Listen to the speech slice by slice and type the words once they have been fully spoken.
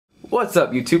What's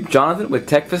up YouTube? Jonathan with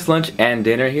Techfest Lunch and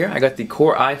Dinner here. I got the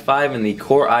Core i5 and the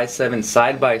Core i7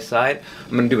 side by side.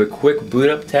 I'm going to do a quick boot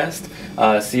up test,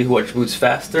 see which boots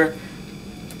faster.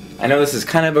 I know this is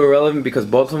kind of irrelevant because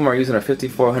both of them are using a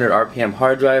 5400 RPM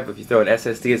hard drive. If you throw an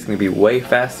SSD, it's going to be way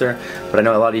faster, but I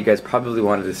know a lot of you guys probably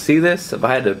wanted to see this. If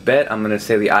I had to bet, I'm going to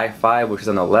say the i5, which is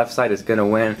on the left side, is going to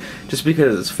win just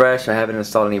because it's fresh. I haven't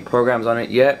installed any programs on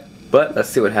it yet, but let's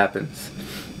see what happens.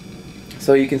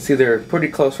 So you can see they're pretty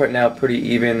close right now, pretty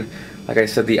even. Like I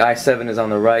said, the i7 is on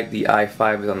the right, the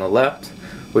i5 is on the left.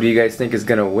 What do you guys think is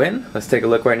going to win? Let's take a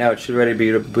look right now. It should ready to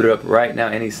be booted up right now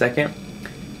any second.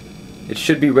 It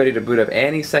should be ready to boot up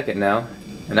any second now.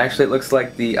 And actually it looks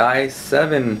like the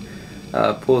i7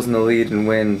 pulls in the lead and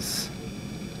wins.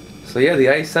 So yeah, the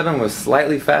i7 was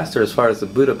slightly faster as far as the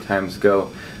boot up times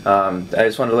go. I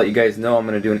just wanted to let you guys know I'm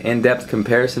going to do an in-depth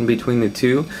comparison between the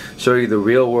two, show you the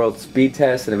real world speed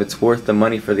test and if it's worth the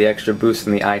money for the extra boost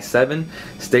in the i7.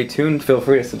 Stay tuned, feel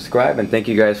free to subscribe, and thank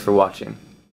you guys for watching.